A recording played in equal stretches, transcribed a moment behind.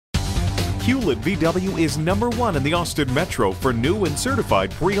Hewlett VW is #1 in the Austin Metro for new and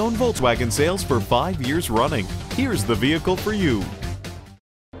certified pre-owned Volkswagen sales for 5 years running. Here's the vehicle for you.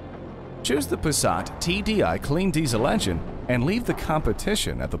 Choose the Passat TDI clean diesel engine and leave the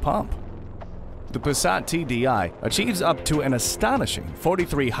competition at the pump. The Passat TDI achieves up to an astonishing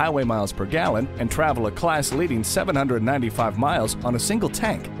 43 highway miles per gallon and travel a class-leading 795 miles on a single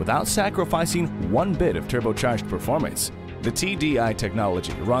tank without sacrificing one bit of turbocharged performance. The TDI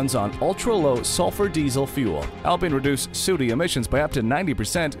technology runs on ultra-low sulfur diesel fuel, helping reduce sooty emissions by up to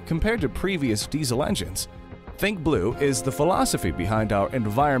 90% compared to previous diesel engines. Think Blue is the philosophy behind our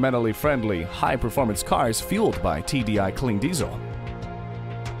environmentally friendly, high-performance cars fueled by TDI clean diesel.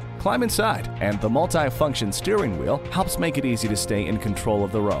 Climb inside, and the multi-function steering wheel helps make it easy to stay in control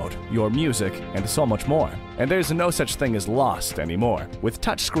of the road, your music, and so much more. And there's no such thing as lost anymore, with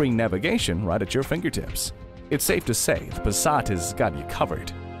touchscreen navigation right at your fingertips. It's safe to say the Passat has got you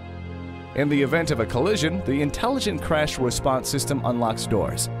covered. In the event of a collision, the intelligent crash response system unlocks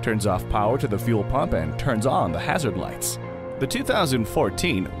doors, turns off power to the fuel pump, and turns on the hazard lights. The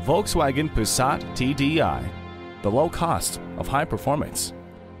 2014 Volkswagen Passat TDI, the low cost of high performance.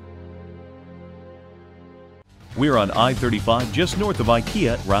 We're on I-35 just north of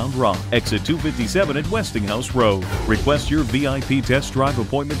IKEA at Round Rock, exit 257 at Westinghouse Road. Request your VIP test drive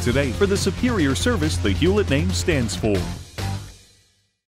appointment today for the superior service the Hewlett name stands for.